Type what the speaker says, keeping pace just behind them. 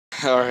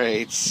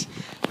Alright,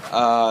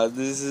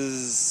 this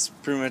is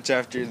pretty much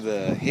after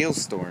the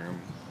hailstorm,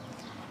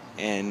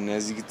 and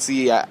as you can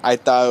see, I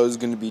thought it was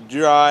going to be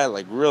dry,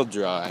 like real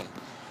dry. You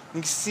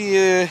can see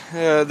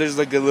there's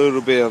like a little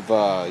bit of,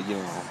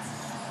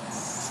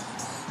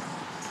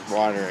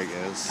 water, I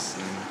guess,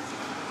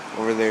 and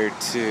over there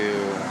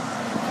too.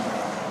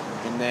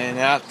 And then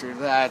after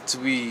that,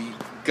 we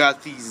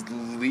got these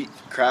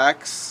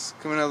cracks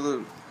coming out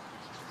of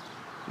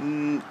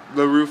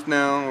the roof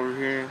now over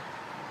here.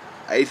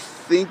 I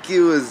think it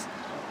was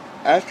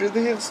after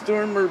the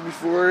hailstorm or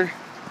before.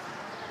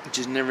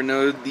 Just never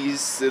know.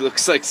 These, it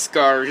looks like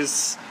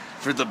scars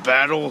for the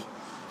battle,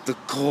 the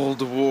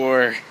Cold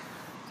War,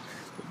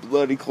 the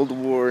bloody Cold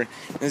War.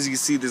 As you can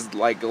see, there's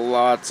like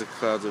lots of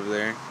clouds over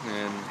there,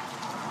 and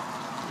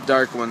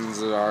dark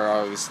ones that are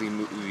obviously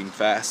moving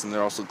fast, and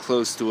they're also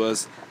close to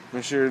us. I'm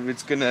not sure if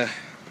we're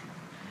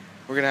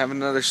gonna have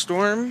another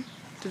storm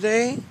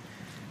today,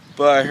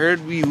 but I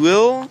heard we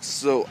will,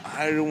 so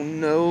I don't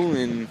know,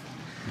 and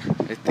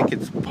I think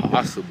it's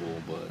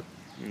possible, but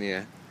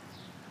yeah.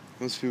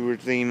 Most people were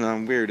thinking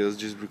I'm weird, I was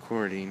just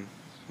recording.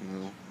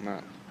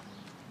 I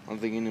don't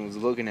think anyone was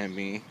looking at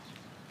me.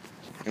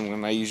 And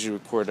when I usually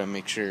record, I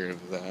make sure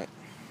of that.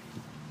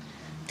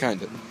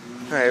 Kind of.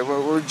 Alright,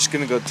 well, we're just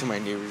gonna go to my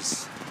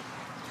neighbor's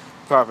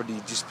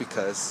property just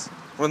because.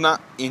 Well,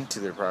 not into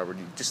their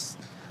property, just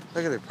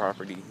look at their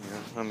property,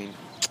 I mean,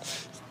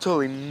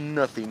 totally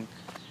nothing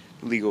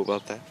legal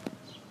about that.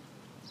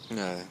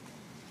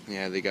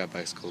 Yeah, they got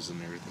bicycles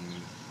and everything.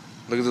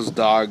 Look at those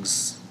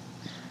dogs.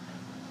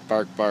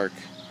 Bark, bark.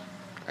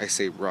 I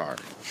say roar.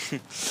 I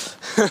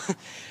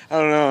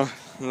don't know.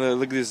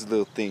 Look at this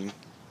little thing.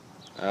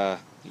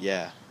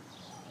 Yeah.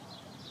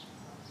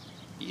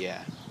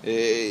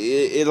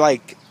 It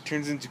like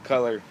turns into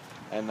color,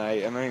 and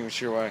I'm not even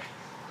sure why.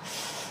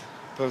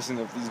 Posting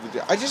up these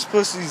videos. I just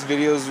post these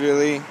videos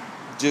really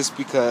just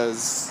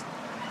because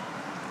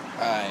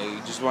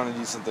I just want to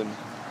do something.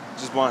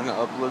 Just wanted to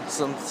upload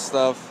some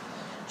stuff,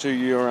 show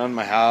you around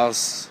my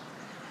house.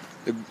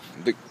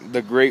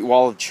 The Great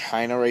Wall of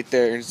China right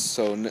there,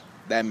 so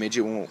that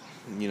midget won't,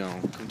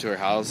 come to our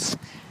house.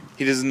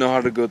 He doesn't know how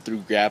to go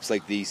through gaps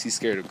like these. He's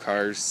scared of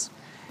cars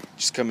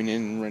just coming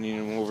in and running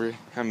him over.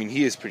 I mean,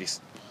 he is pretty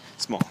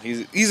small.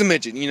 He's a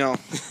midget,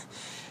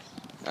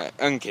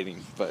 I'm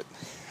kidding, but.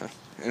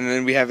 And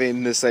then we have it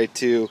in this side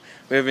too.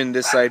 We have it in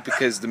this side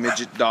because the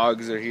midget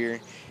dogs are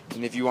here.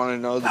 And if you want to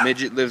know, the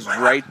midget lives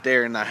right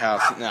there in that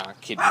house. Nah,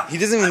 kidding. He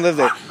doesn't even live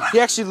there. He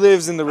actually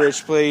lives in the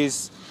rich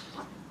place.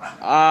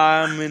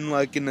 I'm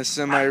in a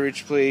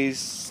semi-rich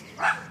place.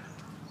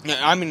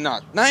 I mean,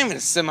 not even a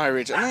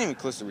semi-rich. I'm not even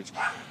close to rich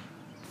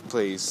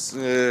place.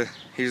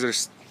 Here's our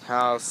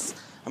house.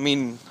 I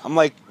mean, I'm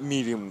like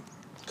medium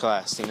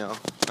class,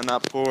 I'm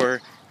not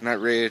poor,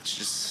 not rich,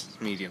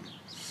 just medium.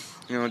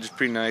 Just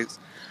pretty nice.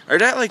 Our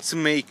dad likes to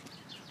make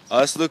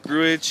us look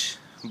rich,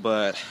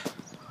 but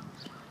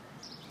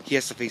he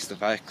has to face the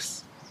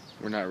facts.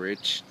 We're not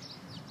rich.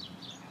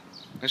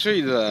 I'll show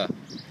you the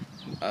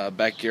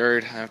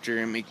backyard after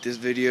I make this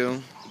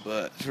video,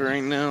 but for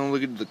right now,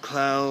 look at the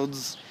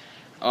clouds.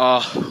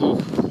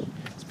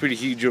 It's pretty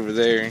huge over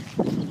there,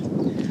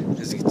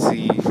 as you can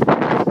see,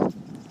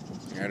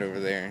 right over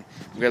there.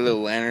 We got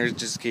little lanterns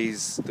just in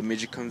case the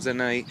midget comes at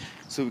night,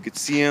 so we could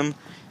see him.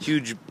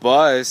 Huge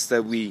bus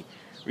that we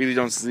really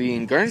don't see,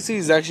 and Garden City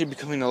is actually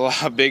becoming a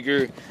lot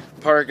bigger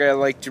park I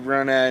like to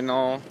run at and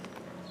all.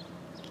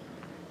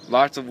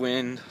 Lots of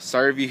wind.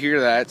 Sorry if you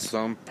hear that,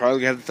 so I'm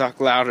probably gonna have to talk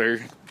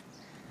louder.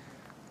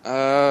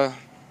 I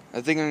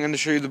think I'm gonna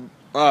show you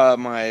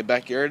my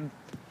backyard.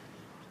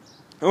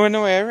 Oh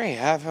no, I already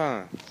have,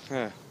 huh?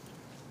 I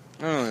don't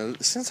know.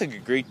 It sounds like a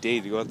great day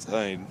to go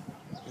outside.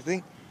 I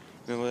think,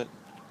 you know what?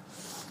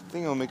 I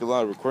think I'll make a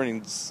lot of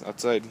recordings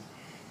outside.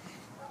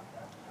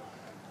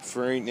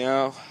 For right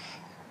now,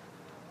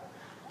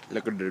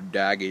 look at the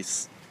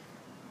doggies.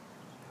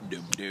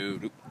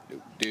 Dude.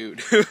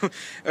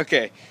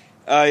 Okay.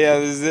 Yeah,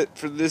 this is it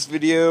for this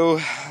video.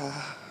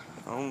 I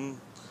don't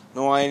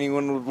know why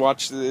anyone would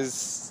watch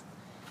this,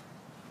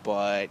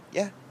 but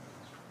yeah,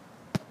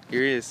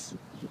 here it is.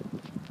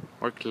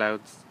 More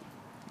clouds.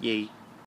 Yay.